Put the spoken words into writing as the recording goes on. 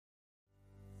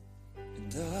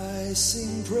I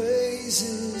sing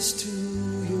praises to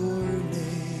your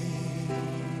name.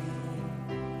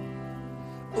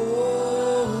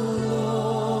 Oh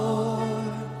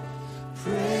Lord,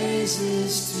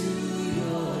 praises to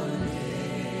your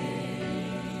name.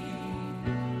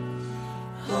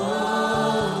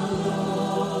 Oh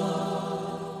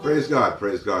Lord. Praise God,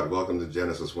 praise God. Welcome to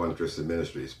Genesis 1 Christian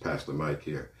Ministries. Pastor Mike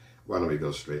here. Why don't we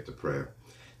go straight to prayer?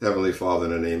 Heavenly Father,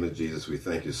 in the name of Jesus, we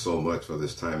thank you so much for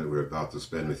this time that we're about to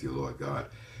spend with you, Lord God.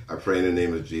 I pray in the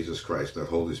name of Jesus Christ that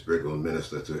Holy Spirit will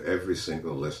minister to every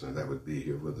single listener that would be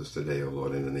here with us today, O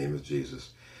Lord, in the name of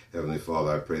Jesus. Heavenly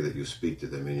Father, I pray that you speak to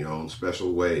them in your own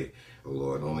special way, O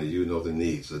Lord. Only you know the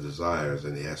needs, the desires,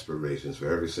 and the aspirations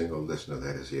for every single listener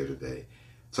that is here today.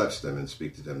 Touch them and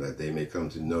speak to them that they may come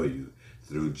to know you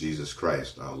through Jesus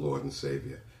Christ, our Lord and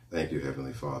Savior. Thank you,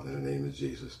 Heavenly Father, in the name of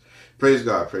Jesus. Praise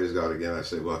God again. I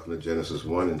say welcome to Genesis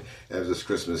 1, and as this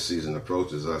Christmas season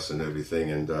approaches us and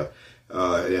everything, and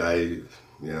I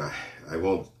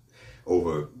won't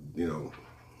over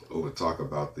talk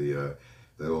about that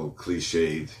old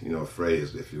cliched,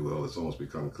 phrase, if you will. It's almost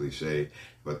become cliche,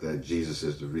 but that Jesus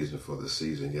is the reason for the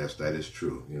season. Yes, that is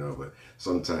true, but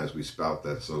sometimes we spout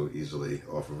that so easily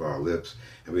off of our lips,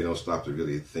 and we don't stop to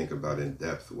really think about in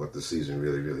depth what the season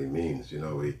really, really means.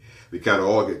 We kind of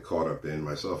all get caught up in,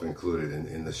 myself included,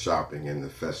 in the shopping and the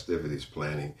festivities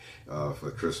planning for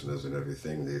Christmas and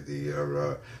everything,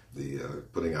 the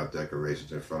putting out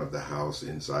decorations in front of the house,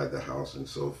 inside the house, and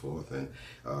so forth, and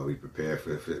we prepare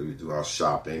we do our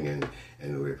shopping, and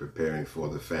we're preparing for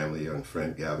the family and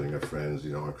friend gathering of friends,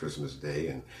 on Christmas Day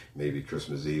and maybe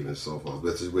Christmas Eve and so forth,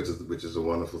 which is a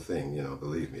wonderful thing,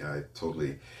 believe me, I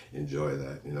totally enjoy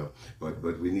that,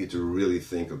 but we need to really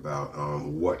think about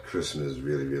what Christmas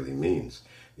really, really means,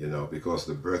 because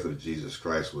the birth of Jesus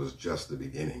Christ was just the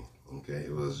beginning. Okay,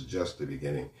 it was just the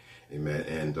beginning. Amen.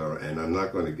 And I'm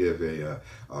not going to give a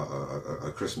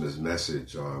Christmas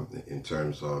message in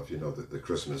terms of the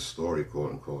Christmas story,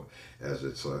 quote unquote, as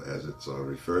it's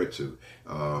referred to.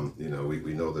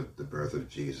 We know the birth of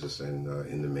Jesus and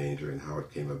in the manger and how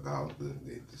it came about,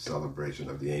 the celebration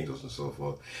of the angels and so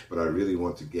forth. But I really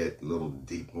want to get a little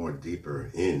more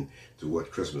deeper into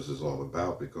what Christmas is all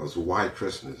about, because why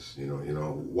Christmas?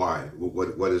 Why?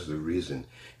 What is the reason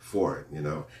for it?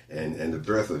 And the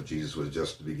birth of Jesus was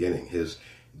just the beginning.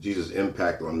 Jesus'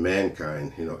 impact on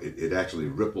mankind, it actually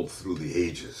rippled through the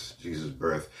ages. Jesus'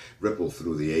 birth rippled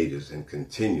through the ages and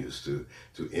continues to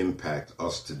impact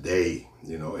us today,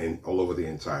 and all over the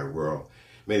entire world.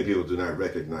 Many people do not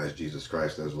recognize Jesus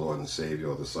Christ as Lord and Savior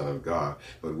or the Son of God,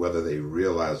 but whether they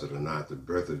realize it or not, the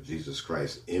birth of Jesus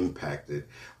Christ impacted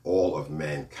all of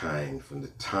mankind from the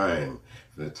time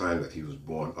that he was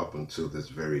born up until this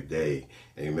very day.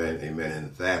 Amen, amen.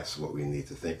 And that's what we need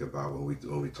to think about when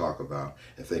we talk about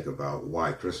and think about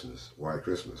why Christmas. Why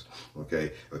Christmas?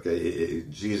 Okay.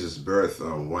 Jesus' birth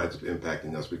winds up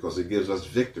impacting us because it gives us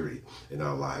victory in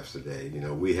our lives today.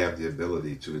 We have the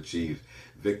ability to achieve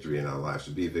victory in our lives,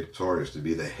 to be victorious, to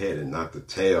be the head and not the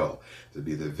tail, to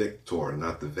be the victor,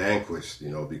 not the vanquished,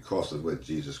 because of what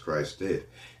Jesus Christ did.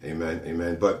 Amen,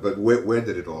 amen. But where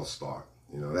did it all start?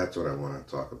 That's what I want to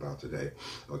talk about today.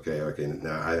 Okay.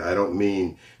 Now, I don't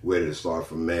mean where did it start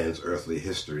from man's earthly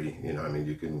history.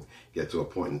 You can get to a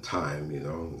point in time,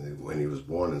 when he was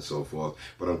born and so forth.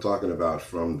 But I'm talking about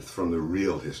from the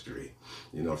real history,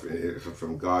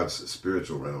 from God's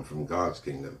spiritual realm, from God's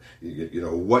kingdom.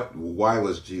 Why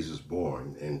was Jesus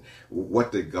born, and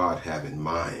what did God have in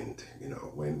mind,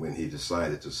 when he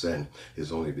decided to send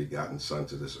his only begotten Son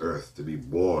to this earth to be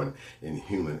born in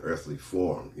human earthly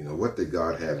form? What did God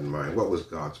have in mind? What was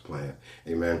God's plan?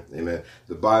 Amen. Amen.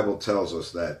 The Bible tells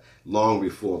us that long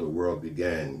before the world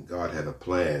began, God had a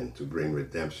plan to bring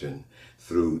redemption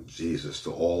through Jesus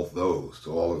to all of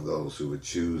those who would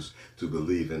choose to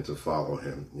believe and to follow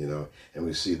him, and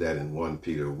we see that in 1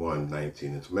 Peter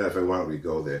 1:19. As a matter of fact, why don't we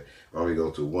go there? Why don't we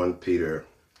go to 1 Peter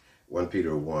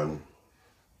 1,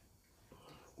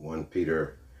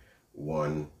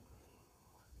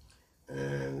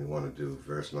 and we want to do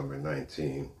verse number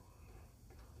 19.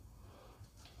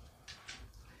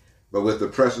 But with the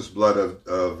precious blood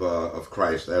of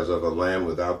Christ, as of a lamb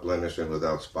without blemish and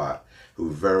without spot, who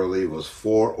verily was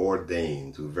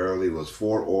foreordained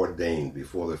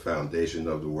before the foundation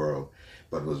of the world,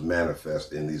 but was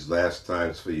manifest in these last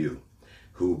times for you,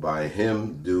 who by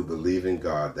him do believe in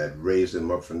God, that raised him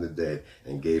up from the dead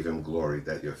and gave him glory,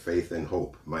 that your faith and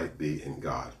hope might be in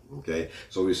God. Okay,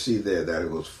 so we see there that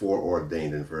it was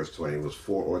foreordained in verse 20. It was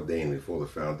foreordained before the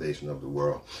foundation of the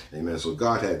world. Amen. So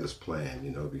God had this plan,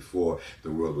 before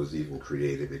the world was even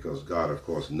created, because God, of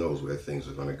course, knows where things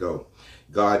are going to go.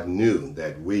 God knew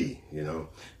that we,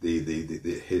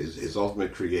 his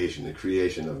ultimate creation, the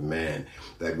creation of man,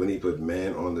 that when he put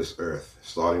man on this earth,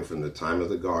 starting from the time of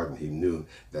the garden, he knew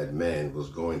that man was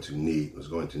going to need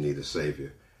a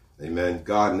Savior. Amen.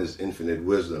 God in his infinite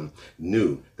wisdom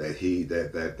knew that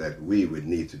that we would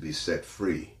need to be set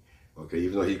free. Okay,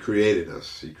 even though he created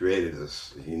us,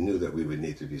 he knew that we would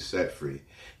need to be set free.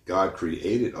 God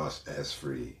created us as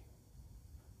free.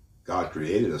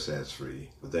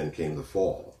 But then came the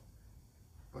fall,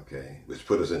 okay, which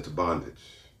put us into bondage,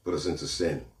 put us into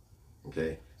sin,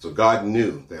 okay? So God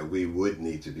knew that we would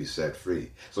need to be set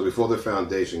free. So before the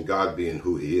foundation, God being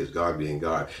who he is, God being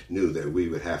God, knew that we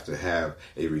would have to have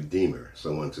a redeemer,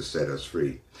 someone to set us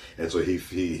free. And so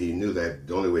he knew that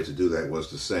the only way to do that was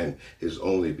to send his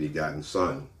only begotten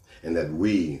Son, and that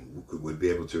we would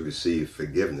be able to receive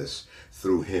forgiveness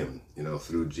through him,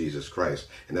 through Jesus Christ.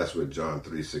 And that's what John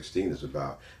 3:16 is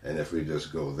about. And if we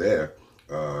just go there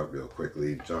real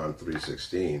quickly, John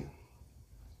 3:16.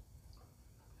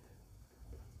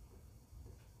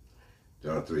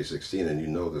 John 3:16, and you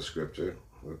know the scripture.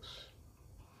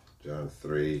 John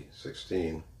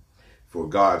 3:16. For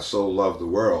God so loved the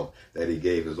world that he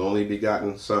gave his only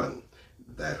begotten Son,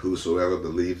 that whosoever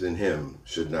believes in him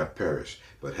should not perish,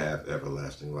 but have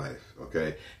everlasting life.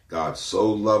 Okay? God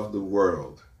so loved the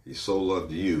world. He so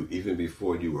loved you even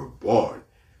before you were born.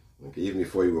 Okay? Even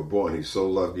before you were born, he so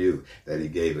loved you that he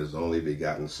gave his only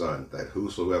begotten Son, that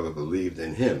whosoever believed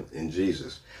in him, in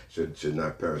Jesus, should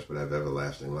not perish but have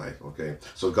everlasting life. Okay?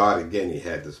 So God, again, he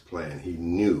had this plan. He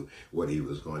knew what he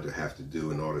was going to have to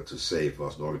do in order to save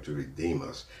us, in order to redeem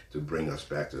us, to bring us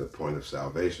back to the point of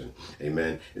salvation.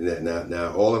 Amen. And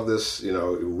now all of this,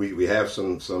 we have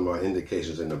some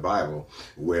indications in the Bible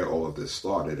where all of this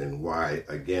started, and why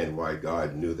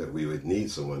God knew that we would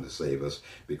need someone to save us,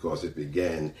 because it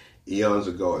began eons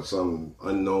ago at some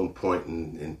unknown point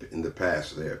in the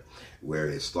past there, where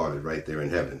it started right there in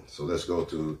heaven. So let's go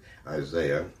to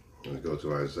Isaiah. Let's go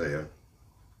to Isaiah,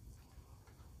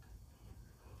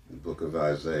 the book of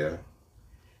Isaiah,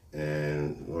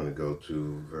 and we want to go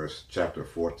to chapter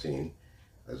 14,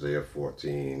 Isaiah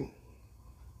 14,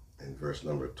 and verse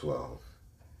number 12.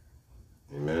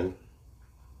 Amen.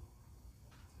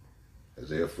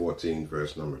 Isaiah 14,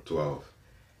 verse number 12.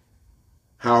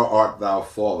 How art thou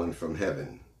fallen from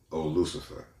heaven, O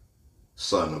Lucifer,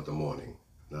 son of the morning?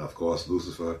 Now, of course,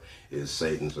 Lucifer is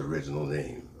Satan's original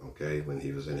name, okay, when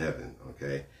he was in heaven,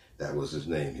 okay? That was his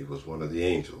name. He was one of the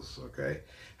angels, okay?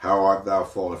 How art thou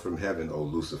fallen from heaven, O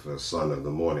Lucifer, son of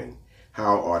the morning?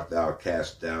 How art thou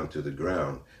cast down to the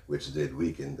ground, which did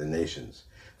weaken the nations?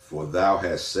 For thou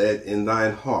hast said in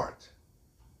thine heart,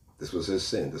 this was his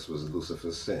sin, this was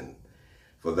Lucifer's sin.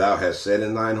 For thou hast said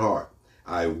in thine heart,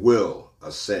 I will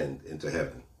ascend into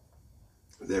heaven.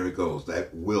 There it goes,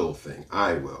 that will thing.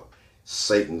 I will.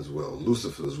 Satan's will,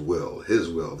 Lucifer's will, his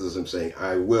will. This is him saying,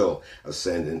 I will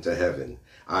ascend into heaven.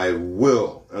 I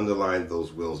will, underline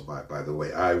those wills by the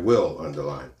way. I will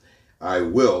underline,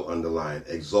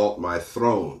 exalt my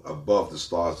throne above the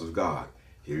stars of God.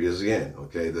 Here he is again,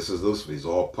 okay? This is Lucifer. He's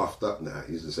all puffed up now.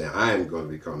 He's just saying, I am going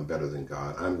to become better than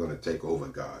God. I'm going to take over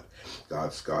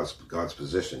God's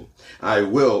position. I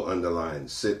will, underline,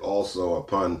 sit also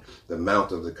upon the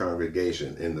mount of the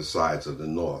congregation in the sides of the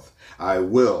north. I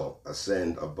will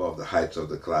ascend above the heights of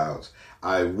the clouds.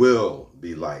 I will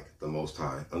be like the Most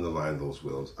High. Underline those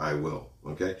wills. I will.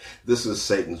 Okay? This is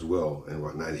Satan's will and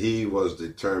whatnot. He was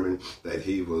determined that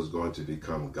he was going to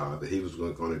become God, that he was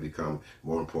going to become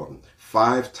more important.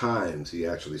 5 times he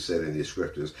actually said in the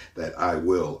scriptures that I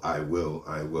will, I will,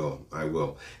 I will, I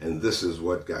will. And this is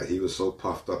what God, he was so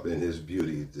puffed up in his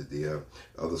beauty. The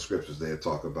other scriptures, they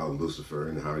talk about Lucifer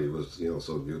and how he was,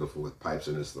 so beautiful with pipes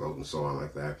in his throat and so on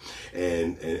like that.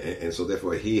 And so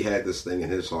therefore he had this thing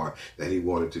in his heart that he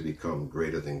wanted to become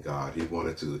greater than God. He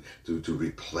wanted to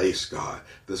replace God.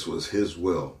 This was his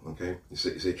will, okay? You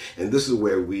see, and this is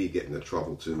where we get into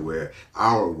trouble too, where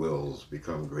our wills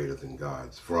become greater than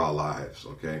God's for our lives,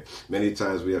 okay? Many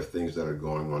times we have things that are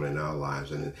going on in our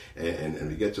lives, and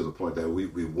we get to the point that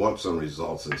we want some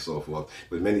results and so forth,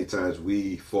 but many times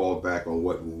we fall back on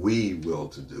what we will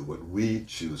to do, what we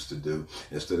choose to do,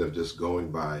 instead of just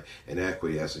going by and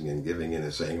acquiescing and giving in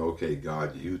and saying, okay,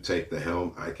 God, you take the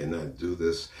helm. I cannot do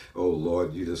this. Oh,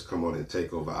 Lord, you just come on and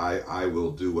take over. I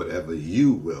will do whatever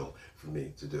you will for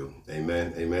me to do.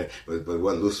 Amen. Amen. But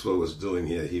what Lucifer was doing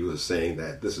here, he was saying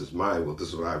that this is my will. This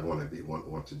is what I want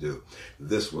to do.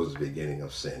 This was the beginning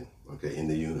of sin, okay, in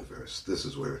the universe. This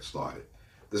is where it started.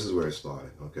 This is where it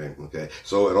started, okay?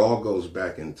 So it all goes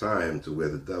back in time to where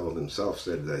the devil himself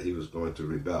said that he was going to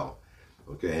rebel.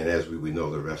 Okay, and as we know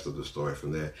the rest of the story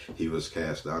from there, he was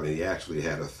cast out, and he actually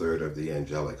had a third of the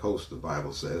angelic host, the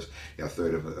Bible says, a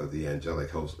third of the angelic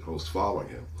host following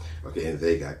him. Okay, and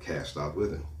they got cast out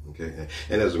with him. Okay,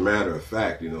 and as a matter of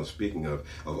fact, speaking of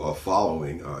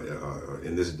following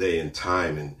in this day and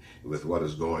time, and with what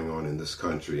is going on in this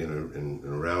country and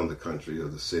around the country,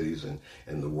 of the cities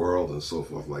and the world and so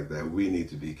forth like that, we need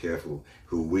to be careful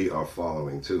who we are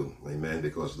following too. Amen.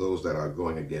 Because those that are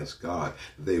going against God,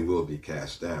 they will be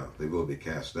cast down. They will be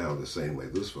cast down the same way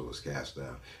Lucifer was cast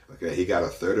down. Okay, he got a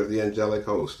third of the angelic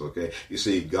host. Okay, you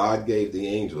see, God gave the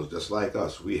angels, just like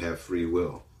us, we have free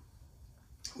will.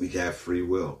 We have free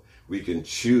will. We can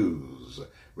choose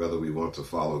whether we want to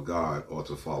follow God or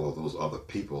to follow those other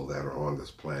people that are on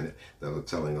this planet that are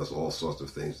telling us all sorts of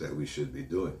things that we should be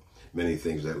doing. Many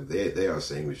things that they are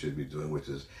saying we should be doing, which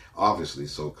is obviously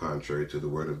so contrary to the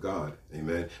Word of God.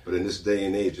 Amen. But in this day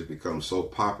and age, it becomes so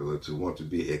popular to want to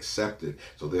be accepted.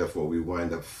 So therefore, we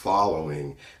wind up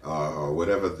following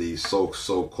whatever the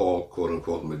so-called,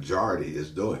 quote-unquote, majority is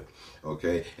doing.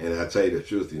 Okay, and I tell you the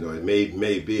truth, it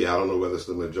may be, I don't know whether it's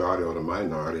the majority or the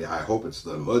minority. I hope it's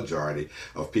the majority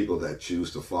of people that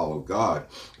choose to follow God.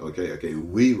 Okay,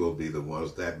 we will be the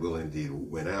ones that will indeed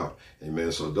win out.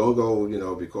 Amen. So don't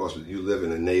go, because you live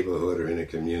in a neighborhood or in a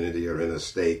community or in a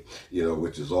state,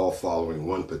 which is all following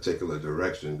one particular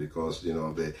direction, because,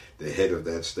 the head of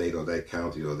that state or that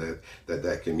county or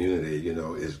that community,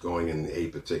 is going in a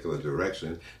particular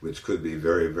direction, which could be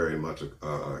very, very much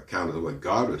counter to what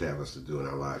God would have us to do in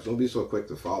our lives. Don't be so quick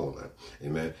to follow them.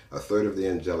 Amen. A third of the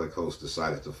angelic host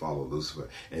decided to follow Lucifer,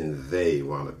 and they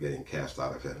wound up getting cast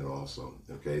out of heaven also.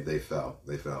 Okay, they fell.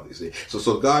 You see,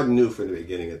 so God knew from the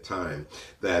beginning of time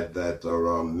that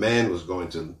man was going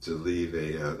to leave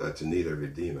to need a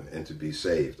redeemer and to be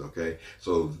saved. Okay,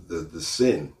 so the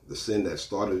sin that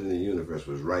started in the universe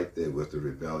was right there with the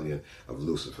rebellion of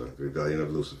Lucifer.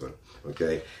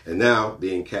 Okay, and now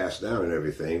being cast down and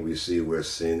everything, we see where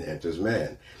sin enters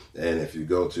man. And if you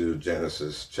go to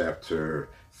Genesis chapter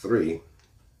 3,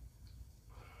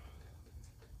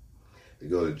 you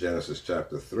go to Genesis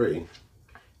chapter 3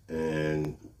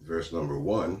 and verse number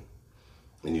 1,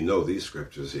 and you know these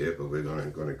scriptures here, but we're going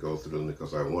to go through them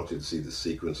because I want you to see the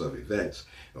sequence of events.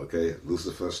 Okay,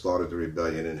 Lucifer started the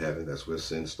rebellion in heaven. That's where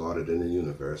sin started in the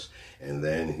universe. And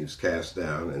then he's cast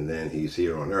down, and then he's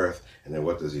here on earth. And then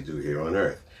what does he do here on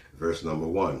earth? Verse number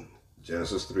 1.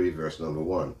 Genesis 3, verse number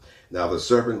 1. Now the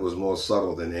serpent was more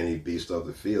subtle than any beast of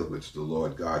the field which the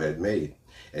Lord God had made.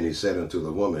 And he said unto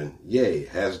the woman, Yea,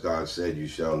 has God said, You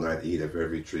shall not eat of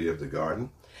every tree of the garden?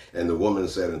 And the woman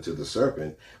said unto the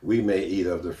serpent, We may eat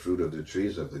of the fruit of the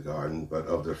trees of the garden, but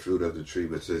of the fruit of the tree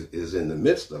which is in the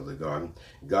midst of the garden,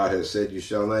 God has said, You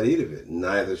shall not eat of it,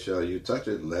 neither shall you touch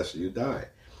it, lest you die.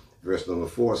 Verse number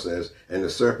 4 says, And the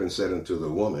serpent said unto the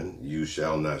woman, You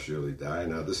shall not surely die.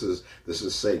 Now this is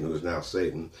Satan, who is now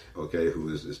Satan, okay,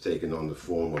 who is taking on the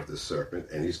form of the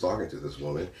serpent, and he's talking to this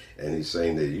woman, and he's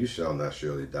saying that you shall not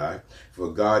surely die.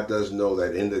 For God does know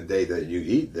that in the day that you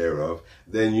eat thereof,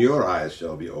 then your eyes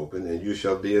shall be opened, and you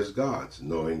shall be as gods,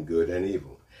 knowing good and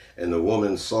evil. And the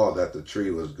woman saw that the tree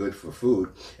was good for food,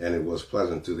 and it was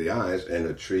pleasant to the eyes, and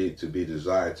a tree to be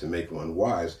desired to make one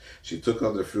wise. She took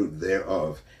of the fruit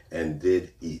thereof, and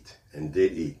did eat, and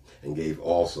gave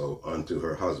also unto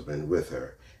her husband with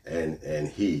her, and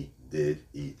he did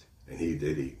eat. And he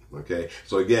did eat. Okay,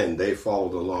 so again, they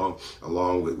followed along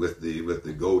with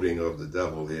the goading of the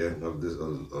devil here,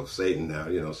 of Satan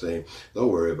now, saying,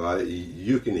 don't worry about it,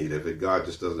 you can eat of it. God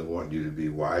just doesn't want you to be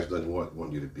wise, doesn't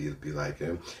want you to be like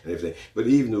him and everything. But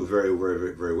Eve knew very,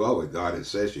 very, very well what God had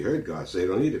said. She heard God say,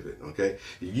 don't eat of it. Okay,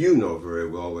 you know very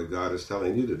well what God is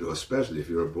telling you to do, especially if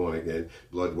you're a born again,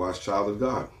 blood washed child of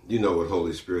God. You know what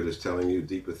Holy Spirit is telling you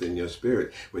deep within your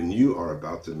spirit when you are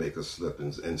about to make a slip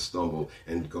and stumble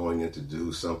and going in to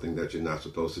do something that you're not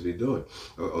supposed to be doing.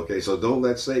 Okay, so don't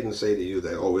let Satan say to you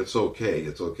that, oh, it's okay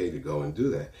to go and do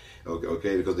that.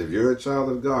 Okay, because if you're a child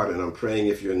of God, and I'm praying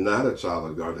if you're not a child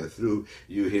of God, that through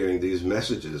you hearing these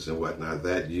messages and whatnot,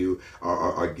 that you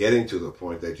are getting to the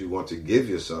point that you want to give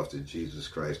yourself to Jesus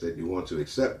Christ, that you want to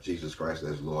accept Jesus Christ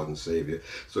as Lord and Savior,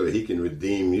 so that he can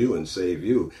redeem you and save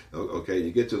you. Okay,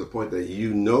 you get to the point that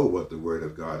you know what the Word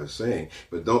of God is saying,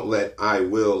 but don't let I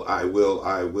will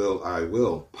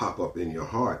pop up in your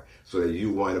heart, so that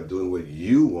you wind up doing what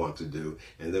you want to do,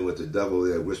 and then with the devil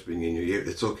there whispering in your ear,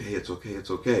 it's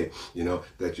okay,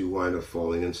 that you wind up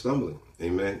falling and stumbling.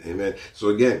 Amen. So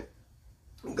again,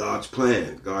 God's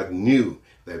plan, God knew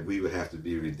that we would have to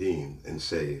be redeemed and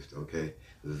saved. Okay,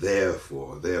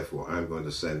 therefore I'm going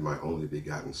to send my only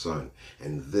begotten Son,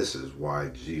 and this is why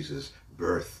Jesus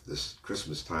birth, this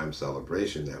Christmas time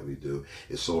celebration that we do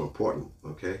is so important,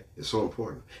 okay? It's so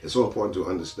important. It's so important to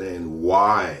understand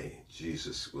why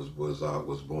Jesus was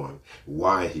born,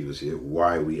 why he was here,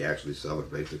 why we actually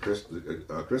celebrate the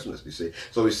Christmas, you see.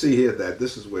 So we see here that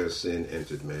this is where sin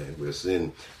entered man, where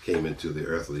sin came into the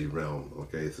earthly realm,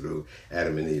 okay, through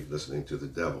Adam and Eve listening to the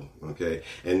devil, okay?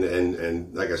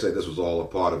 And like I said, this was all a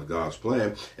part of God's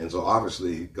plan, and so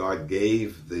obviously God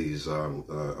gave these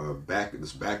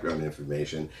this background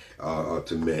information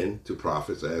to men, to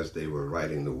prophets, as they were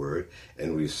writing the word.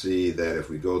 And we see that if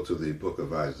we go to the book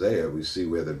of Isaiah, we see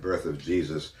where the birth of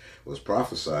Jesus was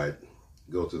prophesied.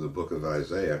 Go to the book of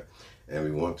Isaiah, and we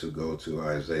want to go to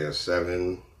Isaiah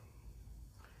 7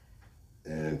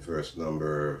 and verse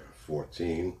number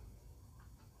 14.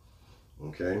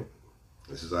 Okay,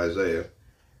 this is Isaiah.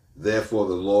 Therefore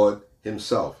the Lord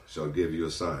himself shall give you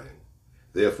a sign.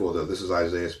 Therefore, this is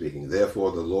Isaiah speaking.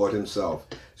 Therefore, the Lord himself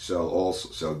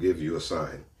shall give you a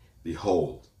sign.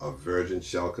 Behold, a virgin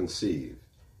shall conceive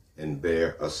and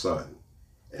bear a son,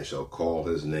 and shall call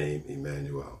his name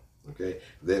Emmanuel. Okay,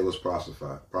 there was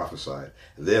prophesied.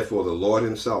 Therefore, the Lord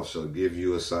himself shall give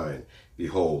you a sign.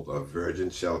 Behold, a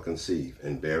virgin shall conceive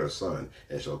and bear a son,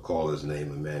 and shall call his name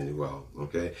Emmanuel.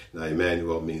 Okay, now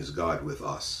Emmanuel means God with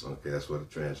us. Okay, that's what it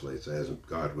translates as,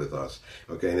 God with us.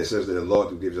 Okay, and it says that the Lord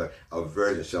who gives a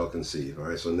virgin shall conceive. All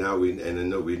right, so now we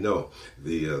know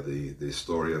the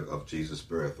story of Jesus'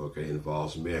 birth. Okay,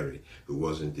 involves Mary, who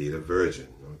was indeed a virgin.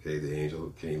 Okay, the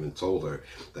angel came and told her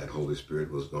that Holy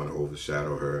Spirit was going to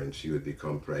overshadow her, and she would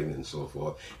become pregnant and so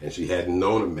forth. And she hadn't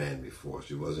known a man before.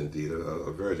 She was indeed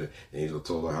a virgin. The angel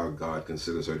told her how God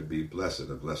considers her to be blessed,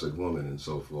 a blessed woman, and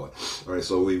so forth. All right,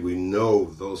 so we know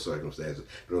those circumstances.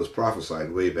 But it was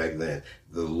prophesied way back then.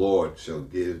 The Lord shall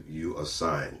give you a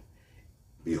sign.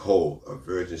 Behold, a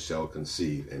virgin shall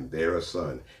conceive and bear a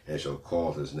son, and shall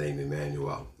call his name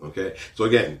Emmanuel. Okay? So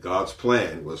again, God's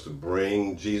plan was to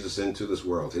bring Jesus into this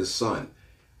world, his son,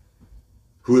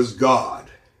 who is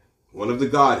God, one of the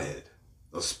Godhead,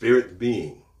 a spirit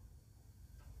being,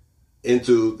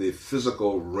 into the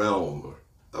physical realm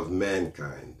of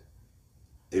mankind.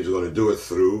 He was going to do it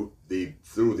through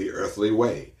the earthly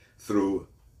way, through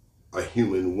a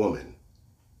human woman.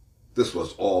 This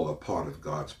was all a part of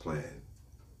God's plan.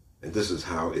 And this is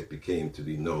how it became to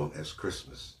be known as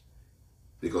Christmas.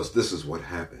 Because this is what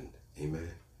happened.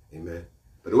 Amen. Amen.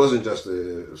 But it wasn't just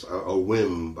a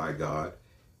whim by God.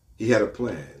 He had a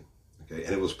plan. Okay.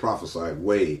 And it was prophesied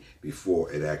way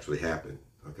before it actually happened.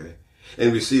 Okay.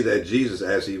 And we see that Jesus,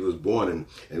 as he was born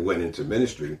and went into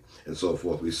ministry and so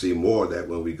forth, we see more of that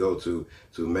when we go to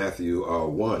Matthew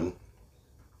 1.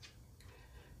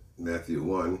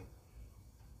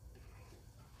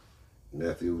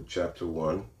 Matthew chapter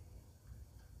 1.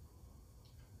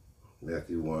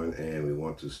 Matthew 1, and we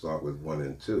want to start with 1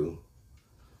 and 2.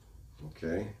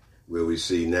 Okay. Where we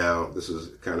see now, this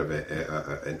is kind of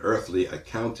an earthly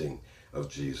accounting of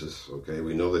Jesus. Okay.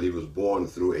 We know that he was born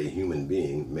through a human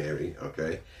being, Mary.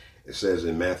 Okay. It says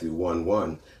in Matthew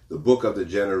 1:1, the book of the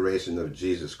generation of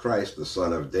Jesus Christ, the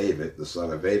son of David, the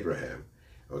son of Abraham.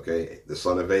 Okay, the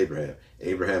son of Abraham.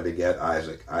 Abraham begat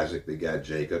Isaac. Isaac begat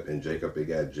Jacob, and Jacob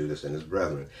begat Judas and his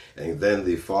brethren. And then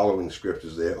the following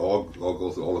scriptures there all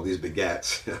go through all of these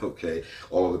begats. Okay,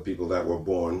 all of the people that were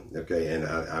born. Okay, and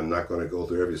I'm not going to go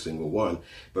through every single one,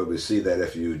 but we see that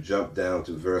if you jump down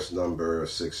to verse number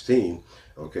 16.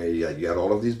 Okay, you got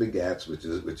all of these begats,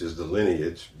 which is the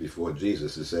lineage before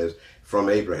Jesus. It says from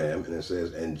Abraham, and it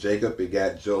says, and Jacob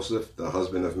begat Joseph, the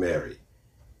husband of Mary.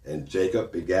 And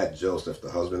Jacob begat Joseph, the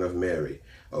husband of Mary,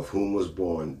 of whom was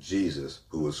born Jesus,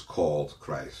 who was called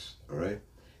Christ. All right?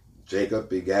 Jacob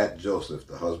begat Joseph,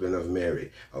 the husband of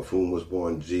Mary, of whom was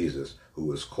born Jesus, who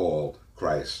was called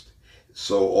Christ.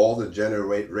 So all the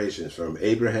generations from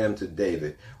Abraham to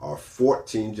David are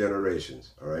 14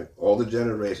 generations. All right? All the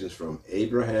generations from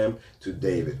Abraham to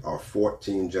David are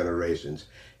 14 generations.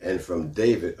 And from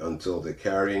David until the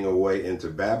carrying away into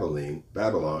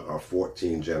Babylon are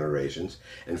 14 generations.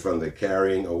 And from the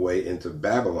carrying away into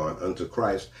Babylon unto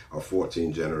Christ are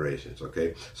 14 generations.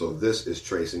 Okay? So this is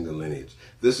tracing the lineage.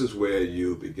 This is where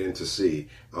you begin to see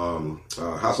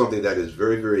how something that is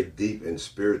very, very deep and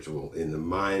spiritual in the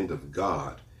mind of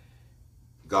God,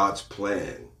 God's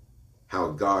plan,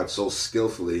 how God so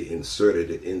skillfully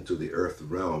inserted it into the earth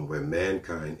realm where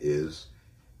mankind is,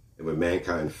 and when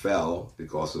mankind fell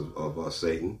because of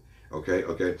Satan,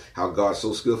 okay, how God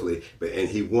so skillfully, and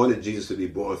he wanted Jesus to be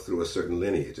born through a certain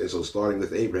lineage. And so starting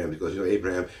with Abraham, because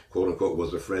Abraham, quote unquote,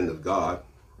 was a friend of God.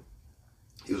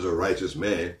 He was a righteous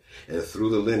man, and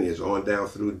through the lineage on down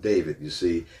through David, you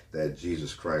see that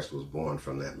Jesus Christ was born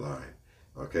from that line.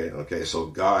 Okay. So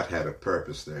God had a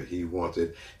purpose there. He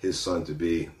wanted his son to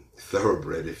be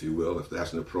thoroughbred, if you will, if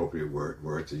that's an appropriate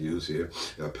word to use here,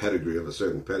 a pedigree of a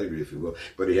certain pedigree, if you will.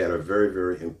 But he had a very,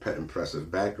 very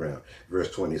impressive background. Verse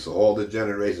 20, so all the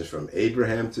generations from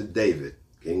Abraham to David,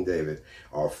 King David,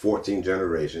 are 14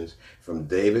 generations. From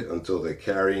David until the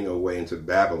carrying away into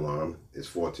Babylon is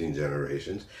 14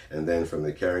 generations. And then from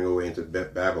the carrying away into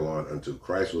Babylon until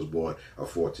Christ was born are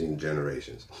 14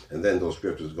 generations. And then those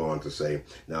scriptures go on to say,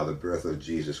 now the birth of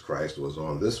Jesus Christ was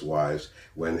on this wise,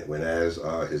 when as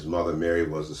his mother Mary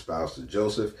was espoused to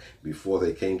Joseph, before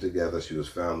they came together, she was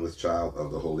found with child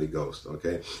of the Holy Ghost.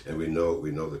 Okay, and we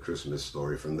know the Christmas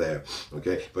story from there.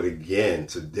 Okay, but again,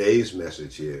 today's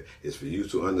message here is for you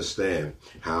to understand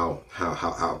how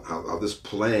this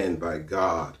plan by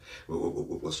God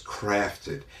was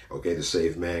crafted, okay, to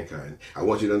save mankind. I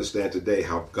want you to understand today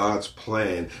how God's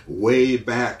plan, way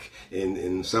back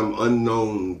in some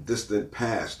unknown, distant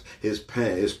past, his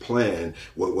plan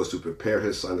was to prepare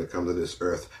his son to come to this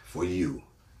earth for you.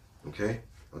 Okay?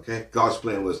 God's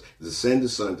plan was to send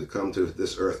his son to come to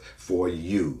this earth for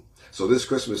you. So this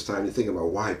Christmas time, you think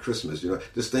about why Christmas,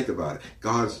 just think about it.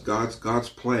 God's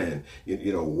plan,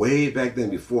 way back then,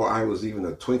 before I was even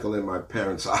a twinkle in my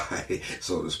parents' eye,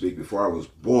 so to speak, before I was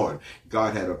born,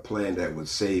 God had a plan that would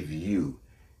save you,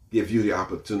 give you the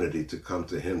opportunity to come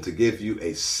to him, to give you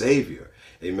a Savior.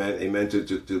 Amen.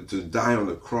 To die on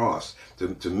the cross,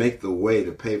 to make the way,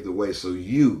 to pave the way so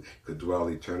you could dwell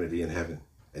eternity in heaven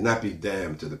and not be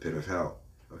damned to the pit of hell.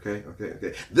 Okay.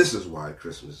 This is why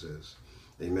Christmas is.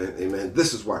 Amen.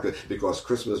 This is why, because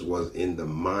Christmas was in the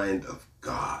mind of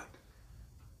God.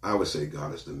 I would say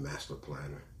God is the master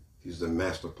planner. He's the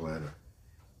master planner.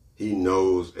 He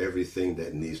knows everything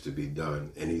that needs to be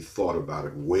done, and he thought about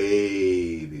it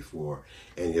way before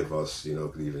any of us,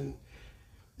 could even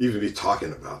be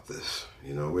talking about this.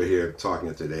 We're here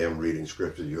talking today. I'm reading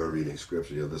scripture. You're reading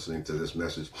scripture. You're listening to this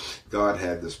message. God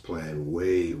had this plan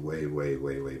way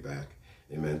back.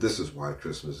 Amen. This is why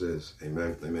Christmas is.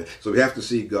 Amen. So we have to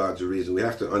see God's reason. We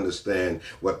have to understand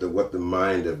what the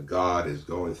mind of God is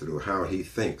going through, how he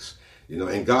thinks.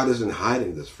 And God isn't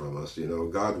hiding this from us.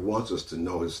 God wants us to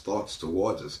know his thoughts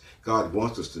towards us. God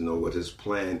wants us to know what his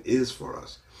plan is for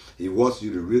us. He wants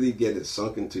you to really get it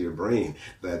sunk into your brain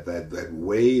that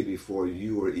way before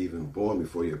you were even born,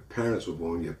 before your parents were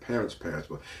born, your parents' parents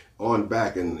were on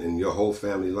back in your whole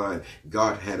family line,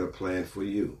 God had a plan for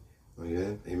you.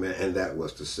 Amen. And that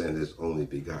was to send his only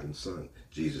begotten son,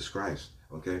 Jesus Christ.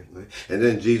 Okay. And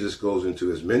then Jesus goes into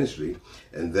his ministry,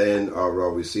 and then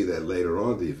we see that later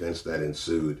on, the events that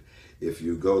ensued. If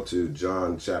you go to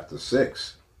John chapter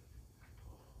 6,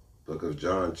 book of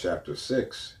John chapter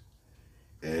 6,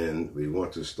 and we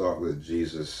want to start with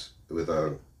Jesus, with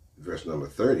verse number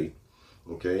 30.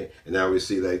 Okay, and now we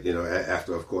see that,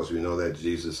 after, of course, we know that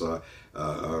Jesus,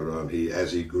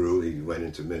 as he grew, he went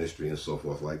into ministry and so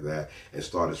forth like that, and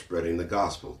started spreading the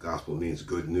gospel. Gospel means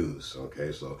good news.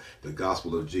 Okay, so the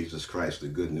gospel of Jesus Christ, the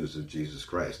good news of Jesus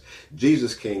Christ.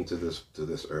 Jesus came to this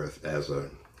earth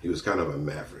he was kind of a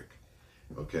maverick.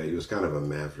 Okay, he was kind of a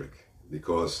maverick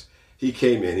because he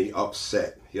came in, he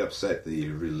upset the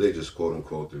religious, quote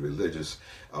unquote, the religious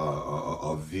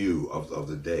view of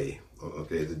the day.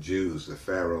 Okay, the Jews, the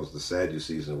Pharaohs, the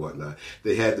Sadducees and whatnot,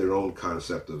 they had their own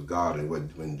concept of God. And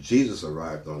when Jesus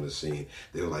arrived on the scene,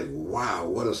 they were like, wow,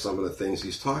 what are some of the things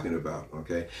he's talking about?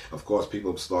 Okay, of course,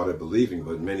 people started believing,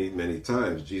 but many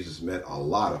times Jesus met a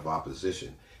lot of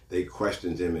opposition. They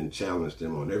questioned him and challenged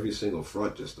him on every single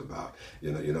front, just about.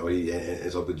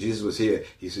 But Jesus was here.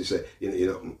 He said,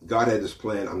 God had this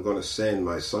plan. I'm going to send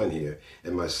my son here,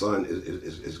 and my son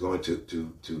is going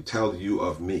to tell you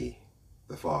of me,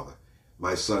 the Father.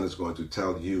 My son is going to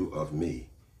tell you of me.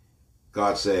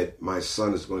 God said, my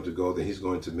son is going to go there. He's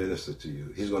going to minister to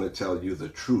you. He's going to tell you the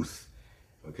truth.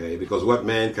 Okay, because what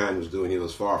mankind was doing, he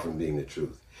was far from being the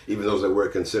truth. Even those that were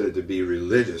considered to be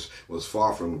religious was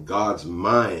far from God's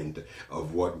mind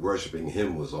of what worshiping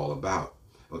him was all about.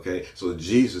 Okay, so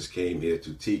Jesus came here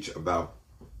to teach about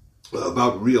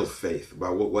real faith,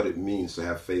 about what it means to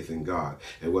have faith in God,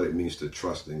 and what it means to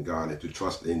trust in God and to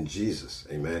trust in Jesus.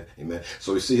 Amen.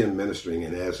 So we see him ministering,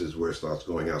 and as his word starts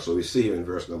going out, so we see here in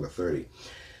verse number 30,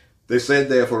 they said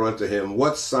therefore unto him,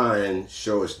 what sign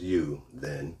showest you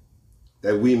then,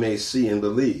 that we may see and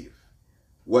believe?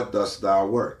 What dost thou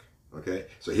work? Okay,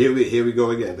 so here we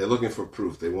go again. They're looking for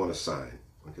proof. They want a sign.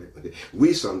 Okay.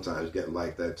 We sometimes get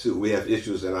like that too. We have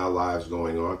issues in our lives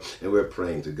going on, and we're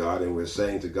praying to God, and we're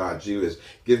saying to God, Jesus,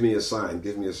 give me a sign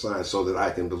so that I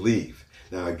can believe.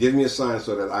 Now, give me a sign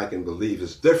so that I can believe.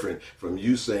 It's different from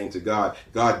you saying to God,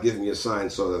 God, give me a sign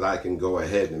so that I can go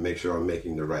ahead and make sure I'm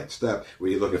making the right step.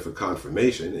 Where you're looking for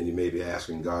confirmation, and you may be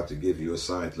asking God to give you a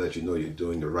sign to let you know you're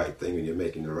doing the right thing and you're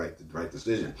making the right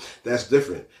decision. That's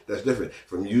different. That's different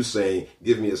from you saying,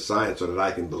 give me a sign so that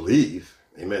I can believe.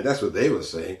 Amen. That's what they were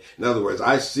saying. In other words,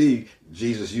 I see,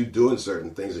 Jesus, you doing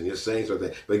certain things and you're saying certain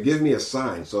things, but give me a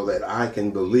sign so that I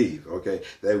can believe, okay,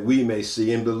 that we may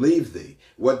see and believe thee.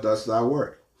 What dost thou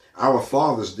work? Our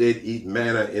fathers did eat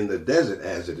manna in the desert,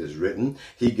 as it is written.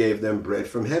 He gave them bread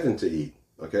from heaven to eat.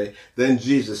 Okay. Then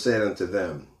Jesus said unto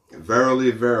them,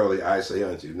 verily, verily, I say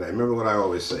unto you. Now, remember what I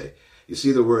always say. You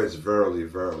see the words verily,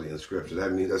 verily in Scripture.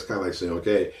 That means that's kind of like saying,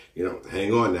 okay,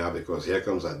 hang on now, because here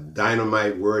comes a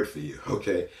dynamite word for you.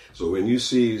 Okay. So when you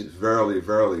see verily,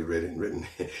 verily written,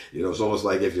 it's almost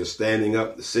like if you're standing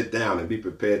up, sit down and be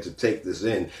prepared to take this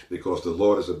in, because the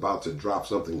Lord is about to drop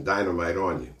something dynamite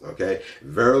on you. Okay.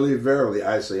 Verily, verily,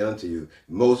 I say unto you,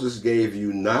 Moses gave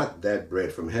you not that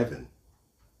bread from heaven,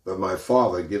 but my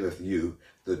Father giveth you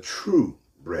the true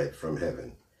bread from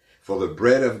heaven. For the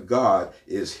bread of God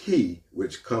is he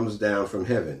which comes down from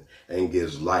heaven and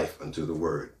gives life unto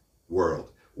the world.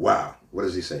 Wow. What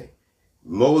is he saying?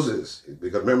 Moses,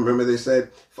 because remember they said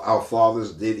our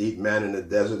fathers did eat manna in the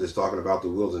desert. It's talking about the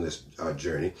wilderness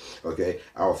journey. Okay.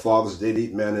 Our fathers did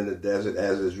eat manna in the desert,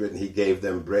 as it is written, he gave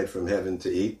them bread from heaven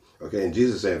to eat. Okay. And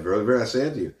Jesus said, very, very, I say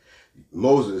unto you,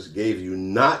 Moses gave you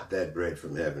not that bread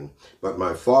from heaven, but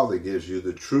my Father gives you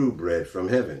the true bread from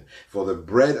heaven. For the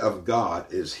bread of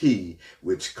God is he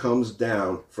which comes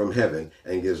down from heaven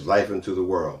and gives life unto the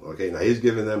world. Okay, now he's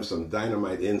giving them some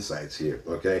dynamite insights here.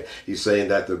 Okay, he's saying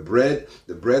that the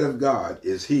bread of God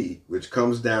is he which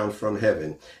comes down from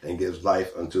heaven and gives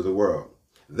life unto the world.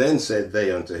 Then said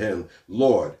they unto him,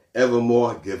 Lord,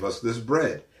 evermore give us this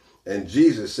bread. And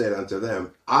Jesus said unto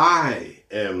them, I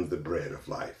am the bread of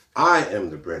life. I am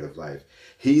the bread of life.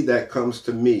 He that comes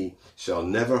to me shall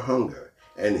never hunger,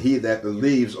 and he that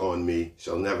believes on me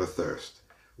shall never thirst.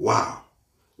 Wow.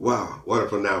 Wow. What a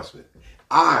pronouncement.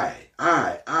 I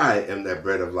am that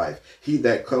bread of life. He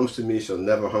that comes to me shall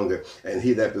never hunger, and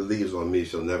he that believes on me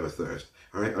shall never thirst.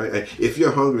 All right. If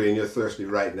you're hungry and you're thirsty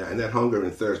right now, and that hunger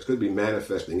and thirst could be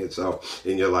manifesting itself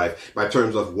in your life by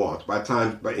terms of want,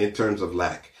 in terms of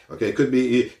lack. Okay, it could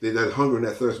be that hunger and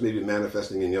that thirst may be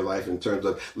manifesting in your life in terms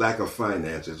of lack of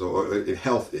finances or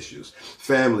health issues,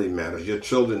 family matters. Your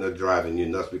children are driving you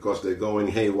nuts because they're going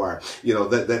haywire.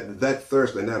 That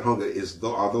thirst and that hunger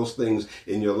are those things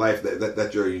in your life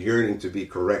that you're yearning to be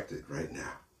corrected right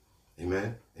now.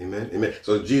 Amen. Amen. Amen.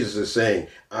 So Jesus is saying,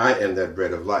 I am that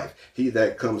bread of life. He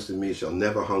that comes to me shall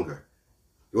never hunger.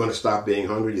 You want to stop being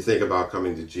hungry? You think about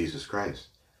coming to Jesus Christ.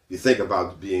 You think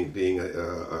about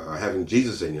having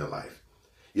Jesus in your life.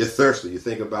 You're thirsty. You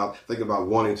think about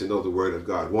wanting to know the word of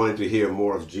God, wanting to hear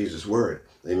more of Jesus' word.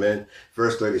 Amen.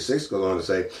 Verse 36 goes on to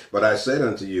say, but I said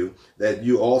unto you that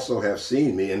you also have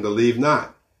seen me and believe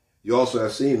not. You also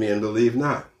have seen me and believe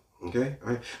not. Okay,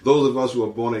 all right. Those of us who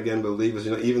are born again believers,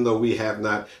 even though we have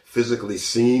not physically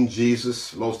seen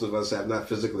Jesus, most of us have not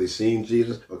physically seen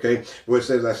Jesus. Okay, where it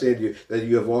says, I say to you that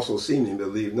you have also seen him,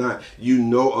 believe not. You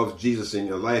know of Jesus in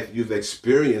your life. You've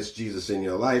experienced Jesus in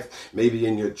your life, maybe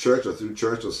in your church or through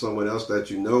church or someone else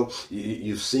that you know.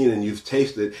 You've seen and you've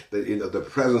tasted the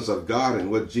presence of God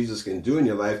and what Jesus can do in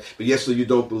your life. But yes, so you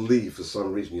don't believe. For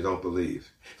some reason, you don't believe.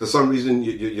 For some reason,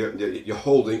 you're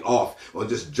holding off on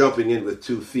just jumping in with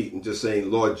 2 feet and just saying,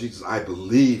 Lord Jesus, I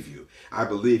believe you. I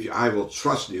believe you. I will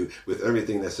trust you with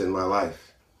everything that's in my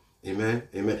life. Amen.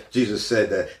 Amen. Jesus said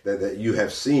that you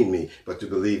have seen me, but to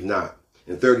believe not.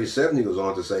 In 37, he goes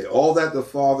on to say, all that the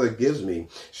Father gives me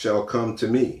shall come to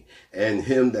me, and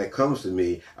him that comes to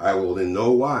me I will in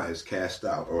no wise cast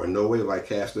out, or in no way will I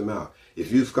cast him out.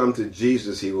 If you've come to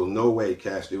Jesus, he will no way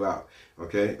cast you out.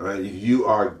 Okay, all right. You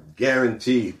are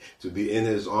guaranteed to be in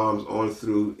his arms on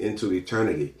through into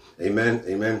eternity. Amen,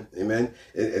 amen, amen.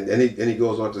 And then he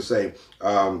goes on to say,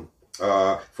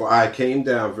 for I came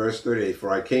down, verse 38, for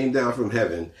I came down from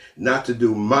heaven not to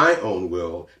do my own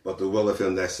will, but the will of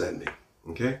him that sent me.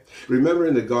 Okay, remember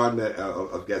in the Garden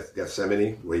of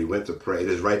Gethsemane where he went to pray. It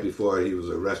is right before he was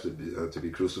arrested to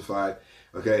be crucified.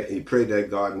 Okay, he prayed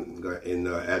that garden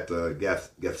at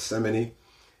Gethsemane.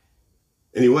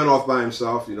 And he went off by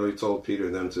himself. He told Peter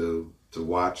and them to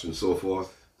watch and so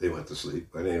forth. They went to sleep.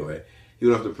 But anyway, he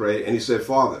went off to pray. And he said,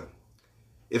 Father,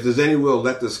 if there's any way,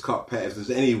 let this cup pass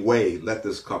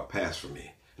from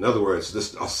me. In other words,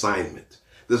 this assignment.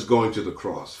 this going to the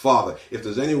cross. Father, if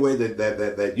there's any way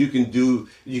that you can do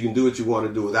what you want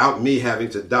to do without me having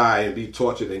to die and be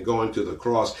tortured and going to the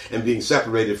cross and being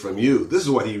separated from you. This is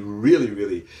what he really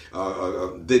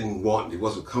didn't want. He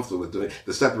wasn't comfortable with doing,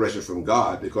 the separation from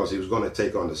God, because he was going to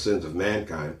take on the sins of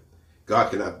mankind.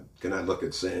 God cannot look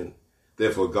at sin.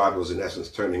 Therefore, God was in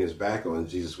essence turning his back on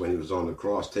Jesus when he was on the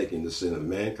cross, taking the sin of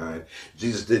mankind.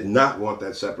 Jesus did not want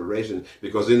that separation,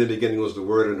 because in the beginning was the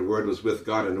Word, and the Word was with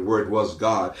God, and the Word was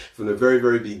God. From the very,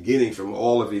 very beginning, from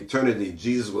all of eternity,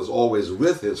 Jesus was always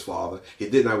with his Father. He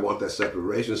did not want that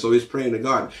separation. So he's praying to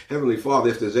God, Heavenly Father,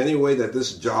 if there's any way that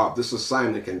this job, this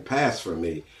assignment can pass for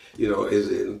me,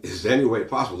 is there any way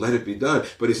possible? Let it be done.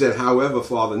 But he said, however,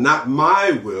 Father, not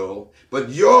my will, but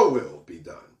your will be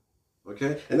done.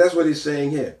 Okay? And that's what he's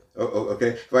saying here.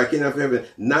 Okay? For I came down from heaven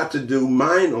not to do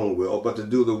mine own will, but to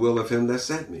do the will of him that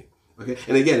sent me. Okay?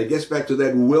 And again, it gets back to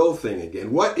that will thing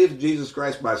again. What if Jesus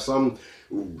Christ, by some,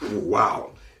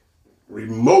 remote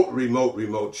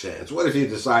chance, what if he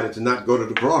decided to not go to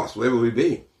the cross? Where would we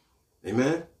be?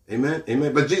 Amen? Amen?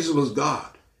 Amen? But Jesus was God.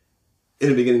 In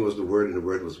the beginning was the Word, and the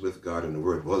Word was with God, and the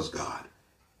Word was God.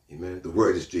 Amen? The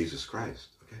Word is Jesus Christ.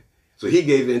 So he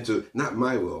gave into not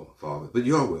my will, Father, but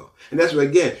your will. And that's where,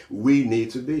 again, we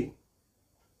need to be.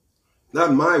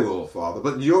 Not my will, Father,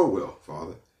 but your will,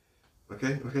 Father.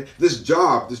 Okay. This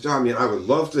job, I mean, I would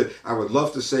love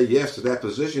to say yes to that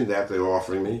position that they're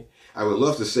offering me. I would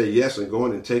love to say yes and go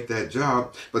in and take that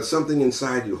job, but something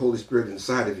inside you, Holy Spirit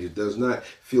inside of you, does not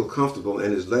feel comfortable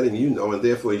and is letting you know, and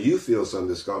therefore you feel some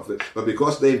discomfort. But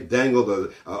because they've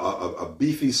dangled a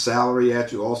beefy salary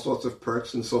at you, all sorts of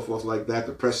perks and so forth like that,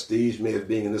 the prestige may of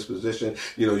being in this position,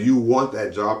 you want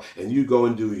that job, and you go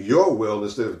and do your will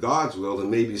instead of God's will,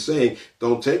 and maybe saying,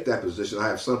 don't take that position, I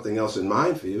have something else in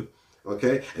mind for you.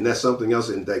 Okay, and that's something else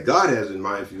that God has in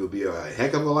mind for you will be a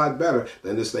heck of a lot better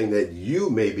than this thing that you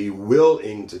may be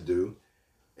willing to do.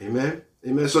 Amen.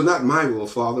 Amen. So not my will,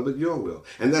 Father, but your will.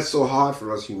 And that's so hard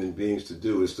for us human beings to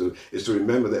do, is to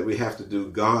remember that we have to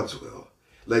do God's will.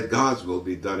 Let God's will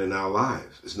be done in our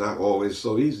lives. It's not always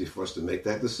so easy for us to make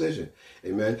that decision.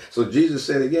 Amen. So Jesus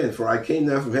said again, for I came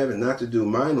down from heaven not to do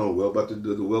mine own will, but to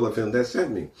do the will of him that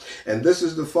sent me. And this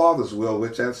is the Father's will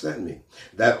which hath sent me,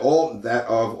 that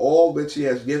of all which he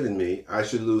has given me, I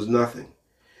should lose nothing,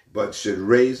 but should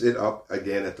raise it up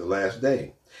again at the last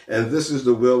day. And this is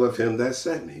the will of him that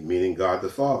sent me, meaning God the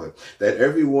Father, that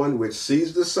everyone that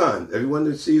sees the Son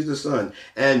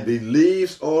and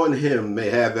believes on him may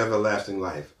have everlasting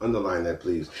life. Underline that,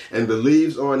 please. And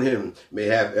believes on him may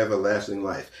have everlasting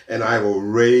life. And I will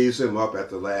raise him up at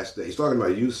the last day. He's talking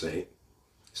about you, saint.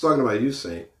 He's talking about you,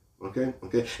 saint. Okay.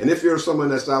 And if you're someone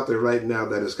that's out there right now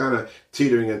that is kind of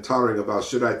teetering and tottering about,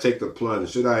 should I take the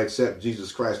plunge? Should I accept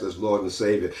Jesus Christ as Lord and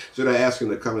Savior? Should I ask him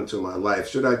to come into my life?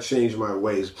 Should I change my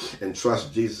ways and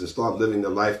trust Jesus and start living the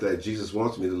life that Jesus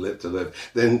wants me to live?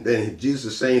 Then Jesus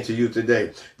is saying to you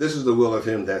today, this is the will of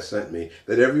him that sent me,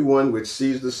 that everyone which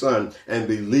sees the Son and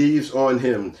believes on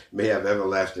him may have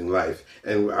everlasting life,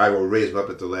 and I will raise him up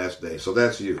at the last day. So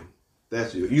that's you.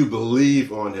 That's you. You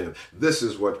believe on him. This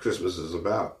is what Christmas is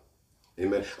about.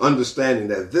 Amen. Understanding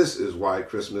that this is why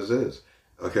Christmas is.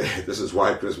 Okay, this is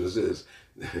why Christmas is.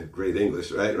 Great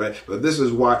English, right? But this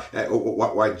is why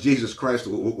Jesus Christ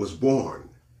was born.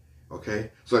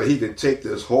 Okay, so that he could take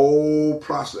this whole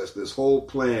process, this whole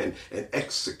plan, and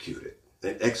execute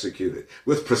it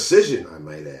with precision, I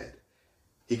might add.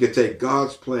 He could take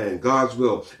God's plan, God's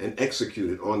will, and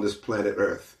execute it on this planet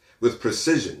Earth with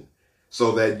precision,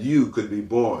 so that you could be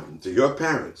born to your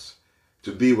parents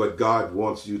to be what God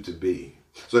wants you to be,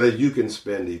 so that you can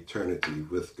spend eternity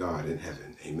with God in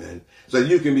heaven. Amen. So that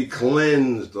you can be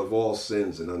cleansed of all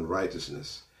sins and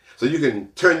unrighteousness. So you can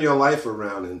turn your life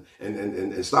around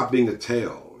and stop being the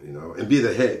tail, and be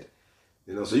the head.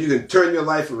 So you can turn your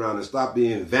life around and stop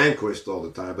being vanquished all the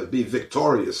time, but be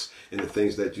victorious in the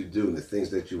things that you do and the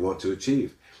things that you want to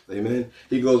achieve. Amen.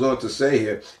 He goes on to say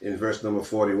here in verse number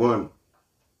 41,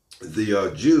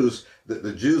 the Jews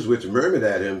which murmured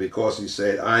at him because he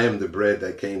said, I am the bread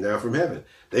that came down from heaven.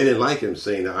 They didn't like him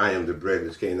saying that I am the bread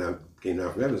which came down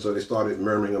from heaven. So they started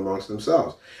murmuring amongst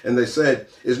themselves. And they said,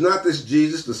 is not this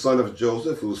Jesus the son of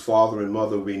Joseph, whose father and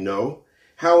mother we know?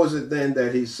 How is it then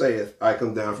that he saith, I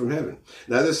come down from heaven?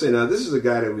 Now this is a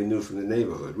guy that we knew from the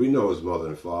neighborhood. We know his mother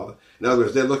and father. In other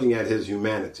words, they're looking at his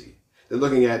humanity. They're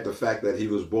looking at the fact that he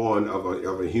was born of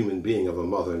a human being, of a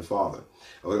mother and father.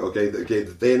 Okay,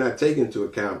 they're not taking into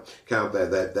account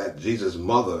that Jesus'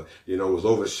 mother, was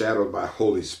overshadowed by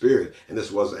Holy Spirit, and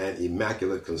this was an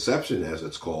immaculate conception, as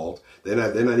it's called. They're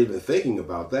not even thinking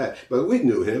about that. But we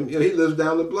knew him. He lives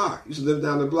down the block. He used to live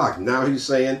down the block. Now he's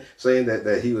saying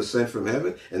that he was sent from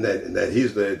heaven, and that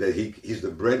he's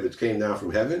the bread which came down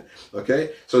from heaven.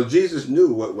 Okay, so Jesus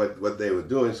knew what they were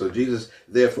doing. So Jesus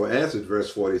therefore answered,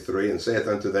 verse 43, and saith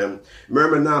unto them,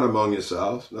 murmur not among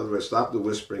yourselves. In other words, stop the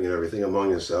whispering and everything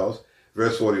among yourselves.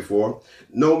 Verse 44,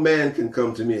 no man can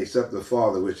come to me except the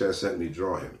Father which has sent me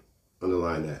draw him.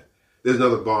 Underline that. There's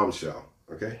another bombshell.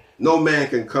 Okay, no man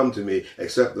can come to me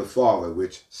except the Father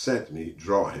which sent me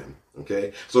draw him.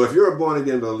 Okay, so if you're a born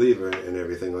again believer and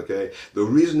everything, okay, the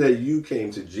reason that you came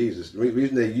to Jesus, the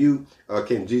reason that you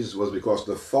came to Jesus was because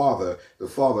the Father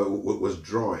was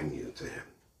drawing you to him.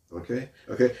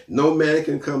 Okay, no man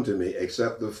can come to me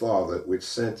except the Father which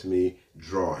sent me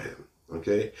draw him.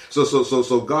 Okay,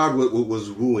 so God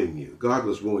was wooing you. God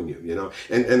was wooing you,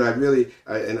 and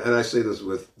I say this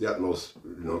with the utmost,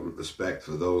 respect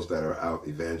for those that are out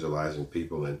evangelizing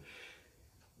people and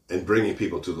bringing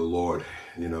people to the Lord,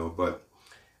 But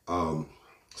so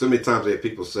many times I hear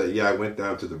people say, "Yeah, I went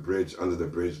down to the bridge, under the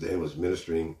bridge, there and was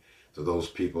ministering to those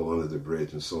people under the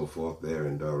bridge and so forth there."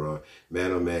 And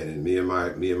man, oh man, and me and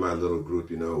my little group,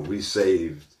 we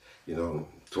saved,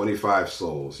 25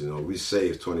 souls, we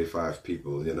saved 25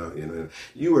 people,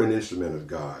 You were an instrument of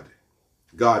God.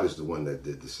 God is the one that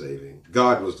did the saving.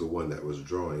 God was the one that was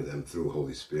drawing them through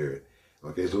Holy Spirit.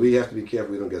 Okay, so we have to be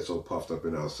careful we don't get so puffed up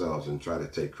in ourselves and try to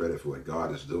take credit for what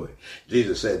God is doing.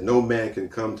 Jesus said, no man can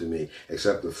come to me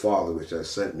except the Father which has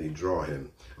sent me draw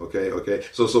him. Okay.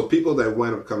 So people that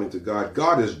wind up coming to God,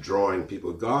 God is drawing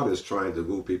people. God is trying to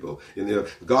woo people.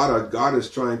 God is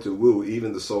trying to woo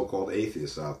even the so-called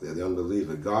atheists out there, the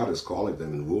unbeliever. God is calling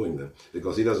them and wooing them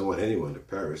because he doesn't want anyone to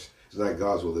perish. It's not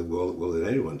God's will that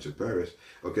anyone should perish.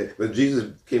 Okay, but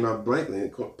Jesus came out blankly,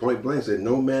 point blank, said,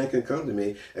 no man can come to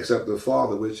me except the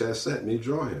Father which has sent me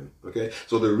draw him. Okay,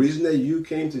 so the reason that you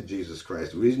came to Jesus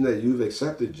Christ, the reason that you've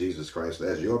accepted Jesus Christ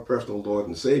as your personal Lord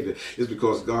and Savior is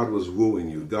because God was wooing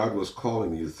you. God was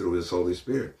calling you through his Holy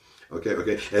Spirit.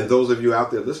 Okay. And those of you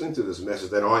out there listening to this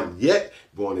message that aren't yet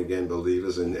born again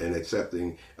believers and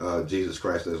accepting Jesus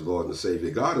Christ as Lord and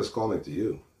Savior, God is calling to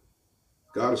you.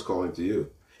 God is calling to you.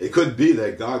 It could be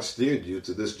that God steered you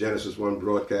to this Genesis 1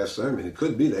 broadcast sermon. It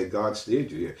could be that God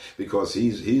steered you here because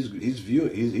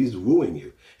he's wooing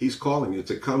you. He's calling you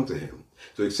to come to him,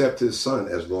 to accept his Son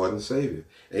as Lord and Savior.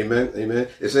 Amen.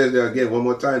 It says there again, one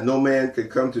more time, no man can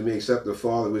come to me except the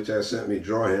Father which has sent me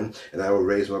draw him, and I will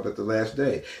raise him up at the last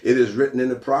day. It is written in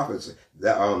the prophets,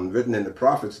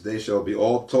 they shall be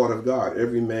all taught of God.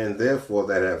 Every man therefore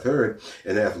that hath heard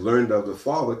and hath learned of the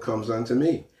Father comes unto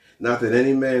me. Not that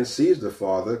any man sees the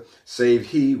Father, save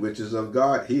he which is of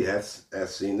God, he hath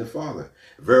seen the Father.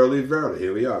 Verily, verily,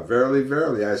 here we are. Verily,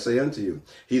 verily, I say unto you,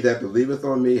 he that believeth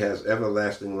on me has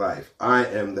everlasting life. I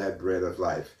am that bread of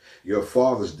life. Your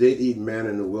fathers did eat manna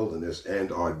in the wilderness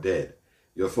and are dead.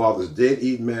 Your fathers did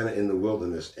eat manna in the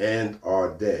wilderness and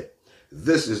are dead.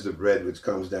 This is the bread which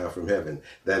comes down from heaven,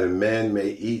 that a man may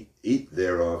eat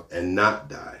thereof and not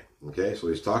die. Okay, so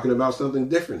he's talking about something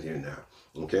different here now.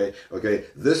 Okay.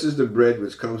 This is the bread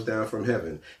which comes down from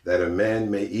heaven, that a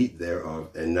man may eat thereof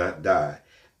and not die.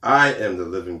 I am the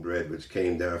living bread which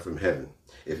came down from heaven.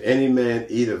 If any man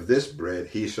eat of this bread,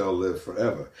 he shall live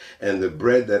forever. And the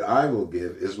bread that I will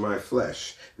give is my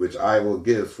flesh, which I will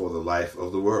give for the life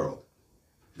of the world.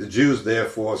 The Jews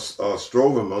therefore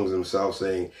strove among themselves,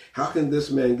 saying, how can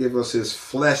this man give us his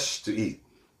flesh to eat?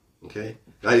 Okay.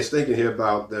 Now he's thinking here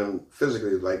about them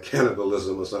physically, like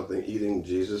cannibalism or something, eating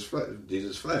Jesus'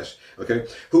 flesh. Okay.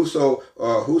 Whoso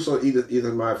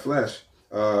eateth my flesh,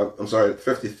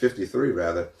 53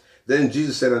 rather. Then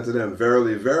Jesus said unto them,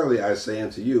 verily, verily, I say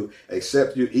unto you,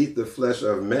 except you eat the flesh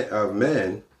of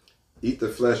man, eat the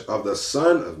flesh of the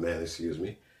Son of Man,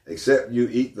 except you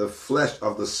eat the flesh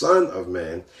of the Son of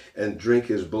Man and drink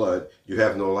his blood, you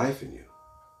have no life in you.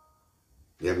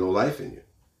 You have no life in you.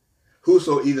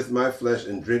 Whoso eateth my flesh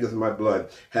and drinketh my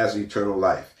blood has eternal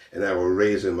life, and I will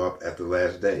raise him up at the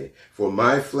last day. For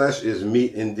my flesh is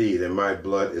meat indeed, and my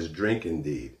blood is drink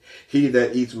indeed. He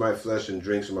that eats my flesh and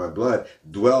drinks my blood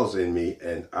dwells in me,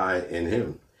 and I in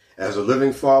him. As the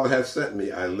living Father hath sent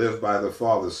me, I live by the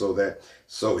Father,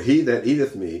 so he that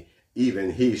eateth me,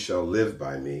 even he shall live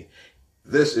by me.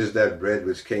 This is that bread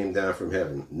which came down from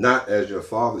heaven, not as your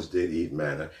fathers did eat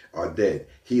manna, are dead.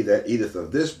 He that eateth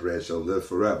of this bread shall live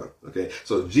forever. Okay,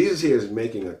 so Jesus here is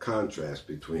making a contrast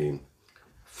between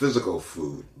physical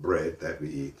food, bread that we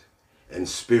eat, and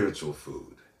spiritual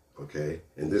food. Okay,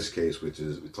 in this case, which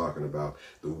is we're talking about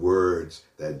the words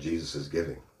that Jesus is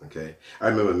giving. Okay, I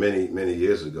remember many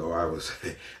years ago, I was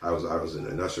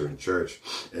an usher in church,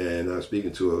 and I was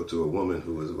speaking to a woman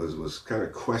who was kind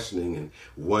of questioning and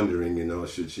wondering,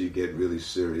 should she get really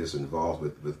serious involved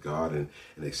with God and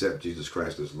accept Jesus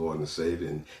Christ as Lord and Savior.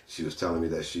 And she was telling me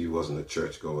that she wasn't a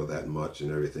churchgoer that much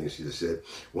and everything. She just said,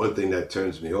 one thing that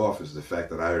turns me off is the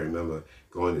fact that I remember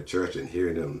going to church and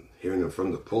hearing them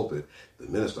from the pulpit. The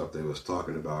minister up there was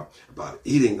talking about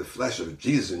eating the flesh of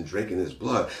Jesus and drinking his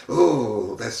blood.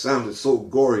 Oh, that sounded so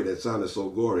gory.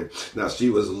 Now, she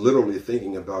was literally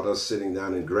thinking about us sitting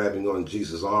down and grabbing on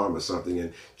Jesus' arm or something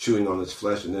and chewing on his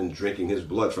flesh and then drinking his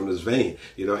blood from his vein.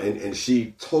 And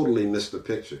she totally missed the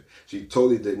picture. She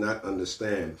totally did not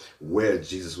understand where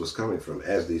Jesus was coming from,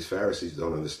 as these Pharisees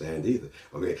don't understand either.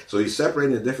 Okay, so he's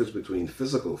separating the difference between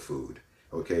physical food,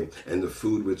 okay, and the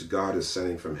food which God is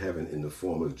sending from heaven in the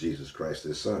form of Jesus Christ,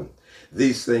 his Son.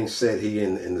 These things said he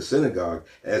in the synagogue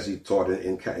as he taught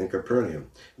in Capernaum.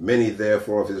 Many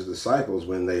therefore of his disciples,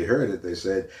 when they heard it, they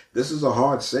said, "This is a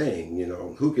hard saying,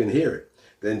 who can hear it?"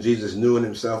 Then Jesus knew in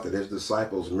himself that his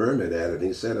disciples murmured at it, and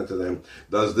he said unto them,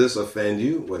 "Does this offend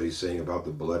you?" What he's saying about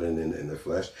the blood and the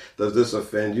flesh. "Does this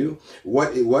offend you?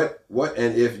 What,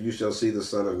 and if you shall see the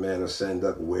Son of Man ascend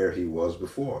up where he was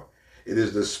before? It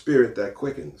is the Spirit that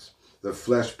quickens. The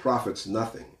flesh profits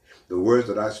nothing. The words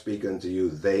that I speak unto you,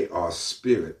 they are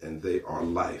spirit and they are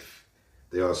life."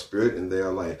 They are spirit and they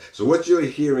are life. So what you're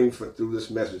hearing through this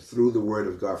message, through the Word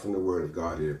of God, from the Word of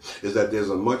God here, is that there's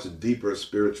a much deeper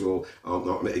spiritual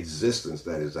existence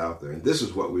that is out there. And this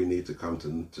is what we need to come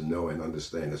to know and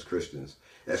understand as Christians,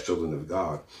 as children of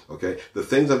God. Okay, the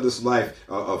things of this life,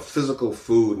 of physical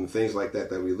food and things like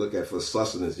that we look at for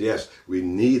sustenance, yes, we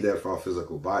need that for our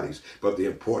physical bodies, but the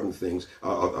important things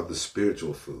are the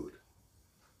spiritual food.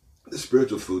 The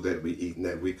spiritual food that we eat and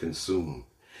that we consume.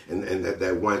 And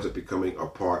that winds up becoming a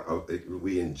part of it.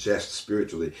 We ingest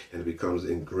spiritually, and it becomes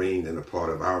ingrained in a part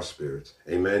of our spirits.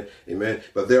 Amen. Amen.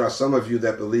 But there are some of you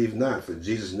that believe not, for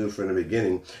Jesus knew from the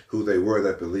beginning who they were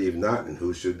that believed not and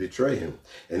who should betray him.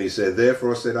 And he said,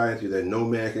 "Therefore said I unto you that no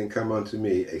man can come unto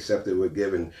me except it were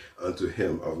given unto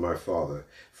him of my Father."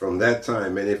 From that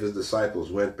time, many of his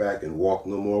disciples went back and walked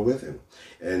no more with him.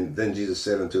 And then Jesus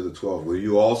said unto the 12, "Will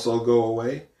you also go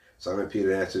away?" Simon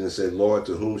Peter answered and said, "Lord,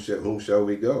 to whom shall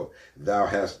we go? Thou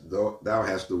hast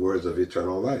the words of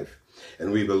eternal life.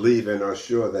 And we believe and are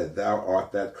sure that thou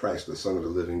art that Christ, the Son of the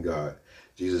living God."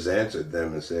 Jesus answered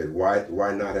them and said,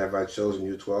 Why not have I chosen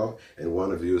you 12, and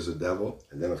one of you is a devil?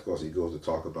 And then, of course, he goes to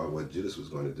talk about what Judas was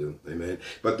going to do. Amen.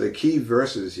 But the key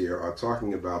verses here are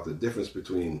talking about the difference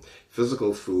between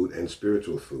physical food and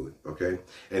spiritual food, okay?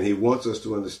 And he wants us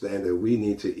to understand that we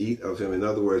need to eat of him. In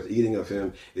other words, eating of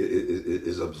him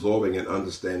is absorbing and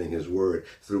understanding his word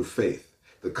through faith.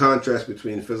 The contrast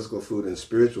between physical food and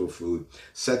spiritual food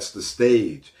sets the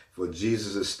stage for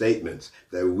Jesus' statements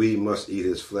that we must eat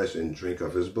his flesh and drink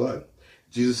of his blood.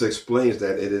 Jesus explains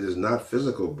that it is not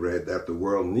physical bread that the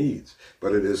world needs,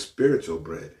 but it is spiritual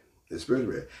bread. It's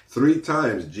spiritual bread. 3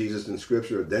 times Jesus in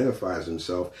Scripture identifies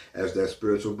himself as that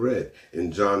spiritual bread.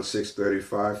 In John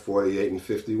 6:35, 48, and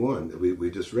 51, we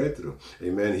just read through.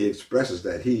 Amen. He expresses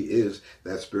that he is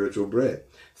that spiritual bread.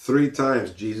 3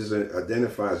 times Jesus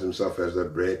identifies himself as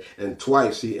that bread, and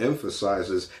twice he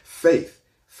emphasizes faith,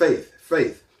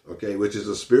 okay, which is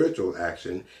a spiritual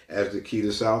action as the key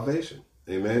to salvation.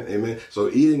 Amen. Amen. So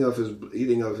eating of his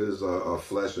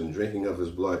flesh and drinking of his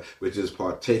blood, which is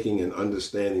partaking and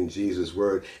understanding Jesus'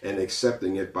 word and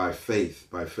accepting it by faith.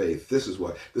 This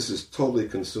is totally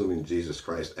consuming Jesus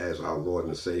Christ as our Lord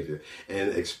and Savior, and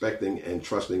expecting and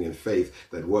trusting in faith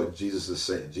that what Jesus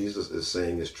is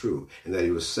saying is true, and that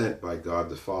he was sent by God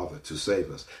the Father to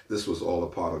save us. This was all a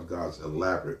part of God's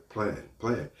elaborate plan.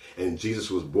 And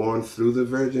Jesus was born through the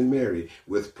Virgin Mary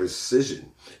with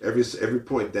precision. Every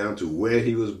point down to where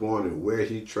he was born and where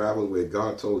he traveled, where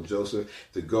God told Joseph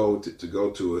to go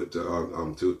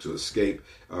to escape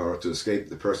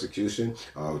the persecution,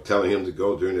 telling him to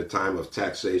go during the time of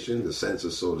taxation, the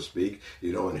census, so to speak.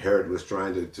 And Herod was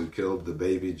trying to kill the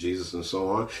baby Jesus and so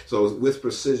on. So with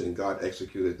precision, God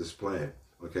executed this plan.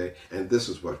 Okay, and this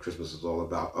is what Christmas is all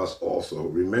about, us also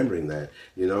remembering that,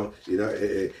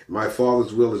 my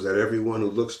Father's will is that everyone who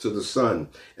looks to the Son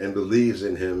and believes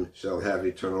in him shall have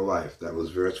eternal life. That was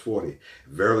verse 40.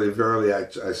 Verily, verily,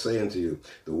 I say unto you,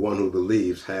 the one who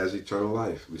believes has eternal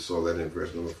life. We saw that in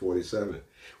verse number 47.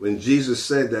 When Jesus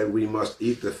said that we must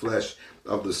eat the flesh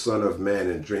of the Son of Man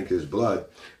and drink his blood,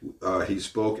 he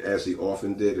spoke as he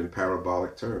often did in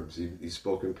parabolic terms. He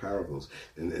spoke in parables.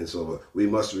 And so we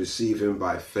must receive him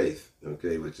by faith,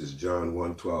 okay, which is John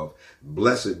 1:12.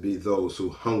 Blessed be those who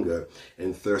hunger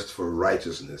and thirst for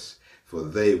righteousness, for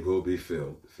they will be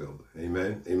filled.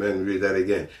 Amen. Amen. Read that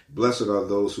again. Blessed are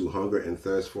those who hunger and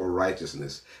thirst for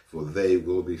righteousness, for they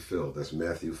will be filled. That's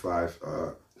Matthew 5,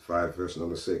 verse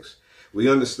number 6. We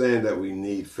understand that we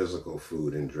need physical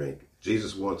food and drink.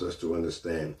 Jesus wants us to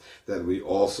understand that we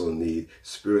also need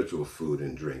spiritual food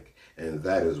and drink. And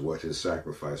that is what his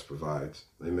sacrifice provides.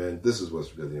 Amen. This is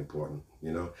what's really important.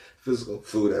 Physical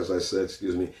food, as I said,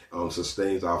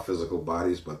 sustains our physical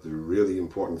bodies. But the really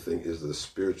important thing is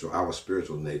our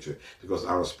spiritual nature, because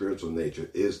our spiritual nature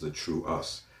is the true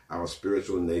us. Our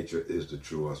spiritual nature is the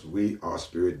true us. We are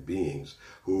spirit beings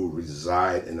who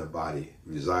reside in a body,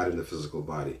 reside in the physical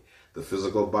body. The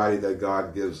physical body that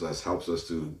God gives us helps us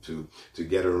to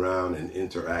get around and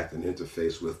interact and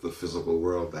interface with the physical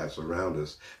world that's around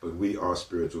us. But we are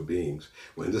spiritual beings.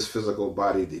 When this physical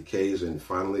body decays and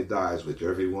finally dies, which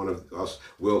every one of us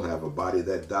will have a body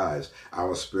that dies,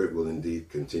 our spirit will indeed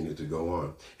continue to go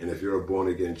on. And if you're a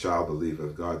born-again child believer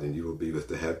of God, then you will be with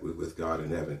God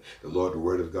in heaven. The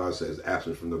Word of God says,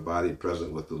 absent from the body,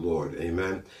 present with the Lord.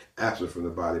 Amen? Absent from the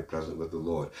body, present with the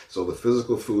Lord. So the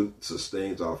physical food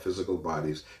sustains our physical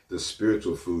bodies. The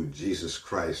spiritual food, Jesus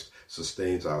Christ,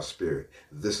 sustains our spirit.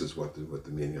 This is what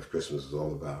the meaning of Christmas is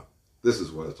all about. This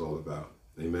is what it's all about.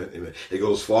 Amen. Amen. It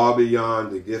goes far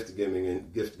beyond the gift giving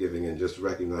and just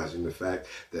recognizing the fact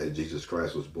that Jesus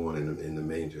Christ was born in the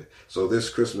manger. So this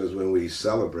Christmas, when we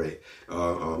celebrate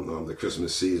the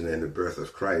Christmas season and the birth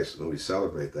of Christ, when we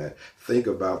celebrate that, think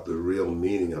about the real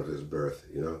meaning of his birth.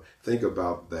 Think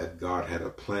about that God had a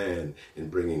plan in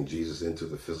bringing Jesus into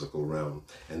the physical realm,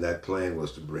 and that plan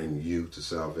was to bring you to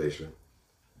salvation.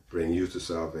 Bring you to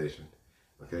salvation.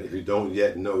 Okay, if you don't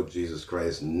yet know Jesus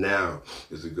Christ, now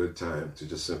is a good time to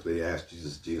just simply ask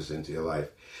Jesus into your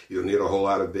life. You don't need a whole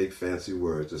lot of big fancy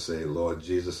words to say, Lord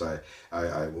Jesus, I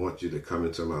want you to come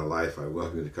into my life. I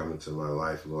welcome you to come into my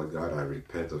life, Lord God. I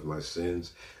repent of my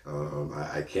sins.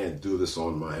 I can't do this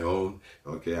on my own.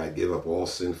 Okay, I give up all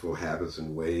sinful habits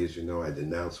and ways. I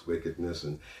denounce wickedness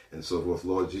and so forth.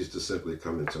 Lord Jesus, just simply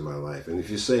come into my life. And if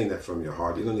you're saying that from your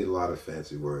heart, you don't need a lot of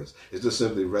fancy words. It's just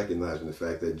simply recognizing the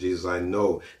fact that, Jesus, I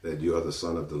know that you are the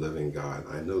Son of the living God.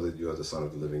 I know that you are the Son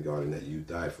of the living God and that you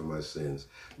died for my sins.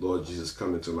 Lord Jesus,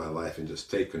 come into my life and just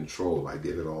take control. I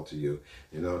give it all to you.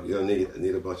 You don't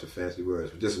need a bunch of fancy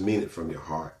words, but just mean it from your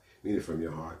heart. Mean it from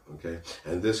your heart, okay?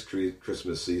 And this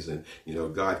Christmas season,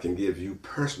 God can give you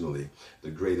personally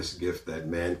the greatest gift that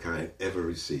mankind ever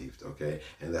received, okay?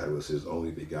 And that was his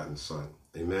only begotten Son.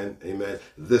 Amen? Amen?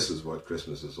 This is what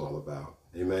Christmas is all about.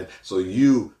 Amen? So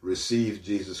you receive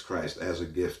Jesus Christ as a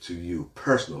gift to you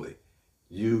personally.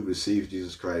 You receive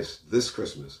Jesus Christ this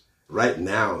Christmas, right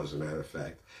now, as a matter of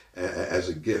fact, as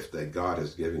a gift that God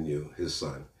has given you, his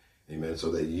Son. Amen? So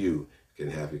that you can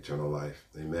have eternal life.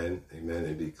 Amen. Amen.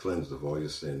 And be cleansed of all your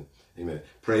sin. Amen.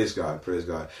 Praise God. Praise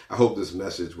God. I hope this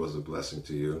message was a blessing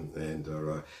to you. And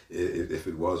if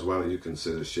it was, why don't you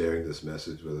consider sharing this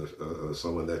message with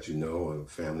someone that you know, a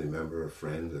family member, a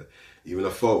friend, even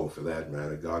a foe for that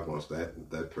matter. God wants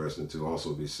that person to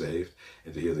also be saved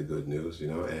and to hear the good news,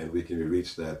 And we can be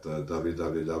reached at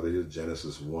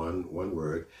www.genesis1, one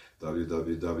word,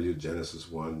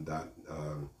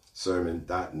 www.genesis1.com.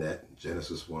 sermon.net,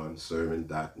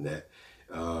 Genesis1sermon.net.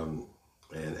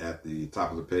 And at the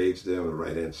top of the page there on the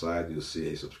right-hand side, you'll see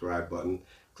a subscribe button.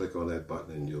 Click on that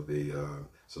button and you'll be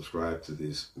subscribed to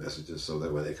these messages so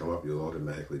that when they come up, you'll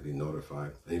automatically be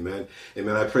notified. Amen.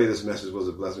 Amen. I pray this message was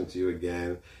a blessing to you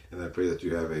again, and I pray that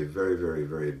you have a very, very,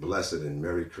 very blessed and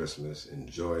Merry Christmas.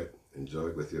 Enjoy it. Enjoy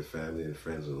it with your family and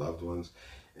friends and loved ones,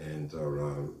 and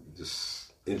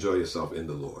just enjoy yourself in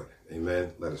the Lord.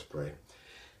 Amen. Let us pray.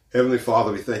 Heavenly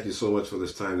Father, we thank you so much for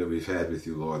this time that we've had with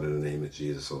you, Lord, in the name of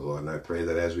Jesus, oh Lord. And I pray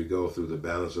that as we go through the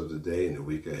balance of the day and the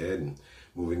week ahead and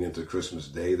moving into Christmas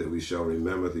Day, that we shall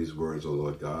remember these words, oh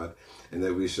Lord God, and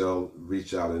that we shall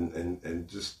reach out and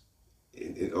just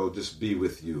be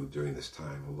with you during this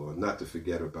time, oh Lord. Not to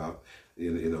forget about,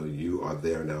 you are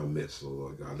there in our midst, oh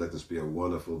Lord God. Let this be a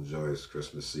wonderful, joyous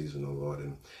Christmas season, oh Lord.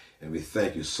 And we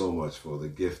thank you so much for the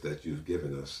gift that you've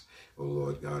given us, oh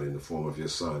Lord God, in the form of your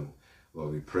Son.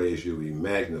 Lord, we praise you. We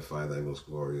magnify thy most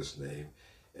glorious name.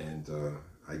 And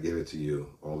I give it to you,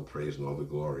 all the praise and all the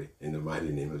glory. In the mighty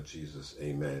name of Jesus,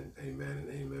 amen, amen, and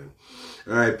amen.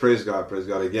 All right, praise God, praise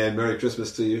God. Again, Merry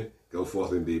Christmas to you. Go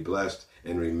forth and be blessed.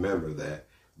 And remember that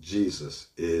Jesus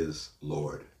is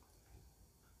Lord.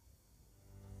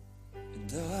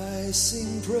 And I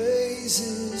sing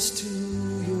praises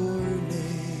to your